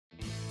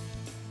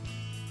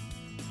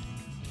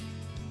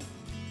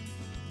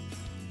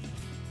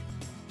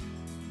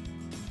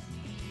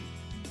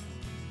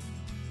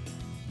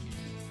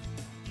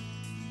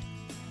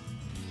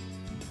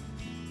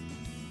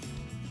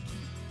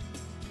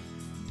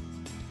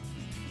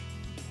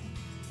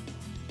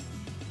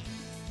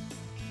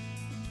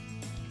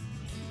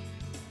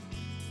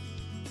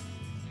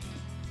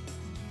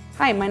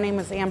Hi, my name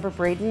is Amber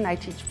Braden. I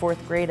teach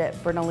 4th grade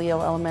at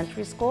Bernalillo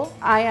Elementary School.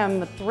 I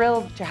am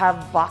thrilled to have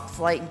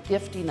Boxlight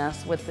gifting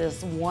us with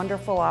this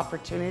wonderful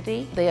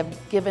opportunity. They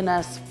have given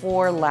us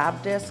 4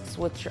 LabDiscs,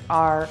 which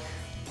are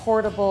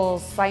portable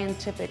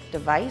scientific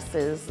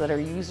devices that are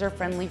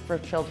user-friendly for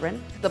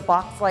children. The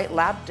Boxlight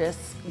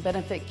LabDiscs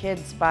benefit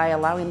kids by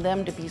allowing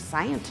them to be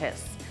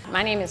scientists.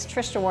 My name is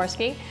Trish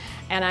Jaworski,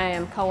 and I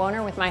am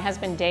co-owner with my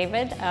husband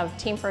David of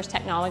Team First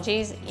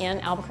Technologies in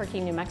Albuquerque,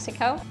 New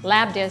Mexico.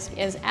 LabDisc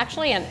is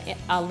actually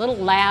a little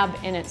lab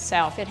in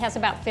itself. It has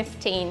about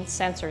 15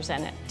 sensors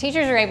in it.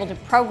 Teachers are able to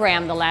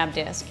program the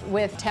LabDisc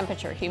with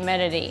temperature,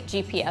 humidity,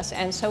 GPS,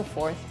 and so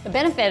forth. The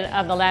benefit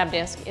of the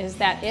LabDisc is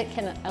that it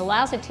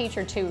allows a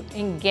teacher to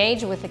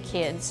engage with the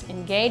kids,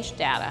 engage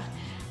data,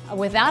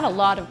 without a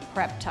lot of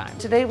prep time.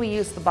 Today we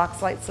use the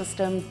Boxlight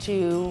system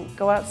to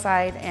go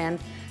outside and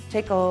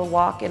take a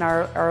walk in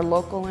our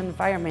local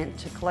environment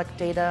to collect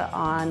data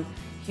on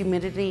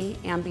humidity,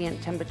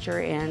 ambient temperature,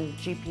 and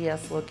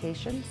GPS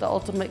location. The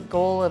ultimate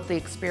goal of the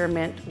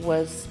experiment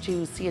was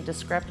to see a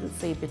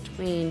discrepancy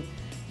between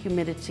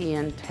humidity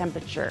and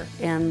temperature,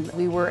 and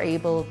we were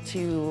able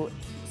to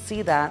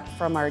see that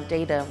from our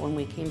data when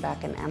we came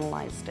back and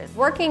analyzed it.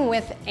 Working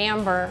with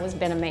Amber has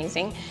been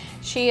amazing.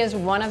 She is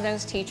one of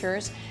those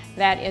teachers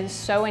that is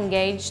so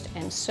engaged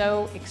and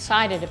so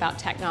excited about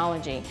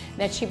technology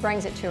that she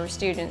brings it to her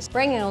students.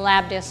 Bringing a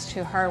LabDisc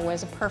to her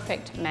was a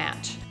perfect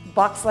match.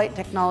 Boxlight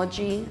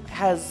technology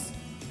has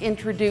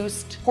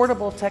introduced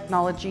portable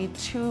technology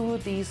to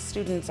these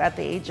students at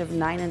the age of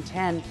 9 and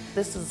 10.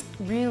 This is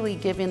really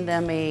giving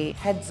them a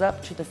heads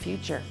up to the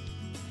future.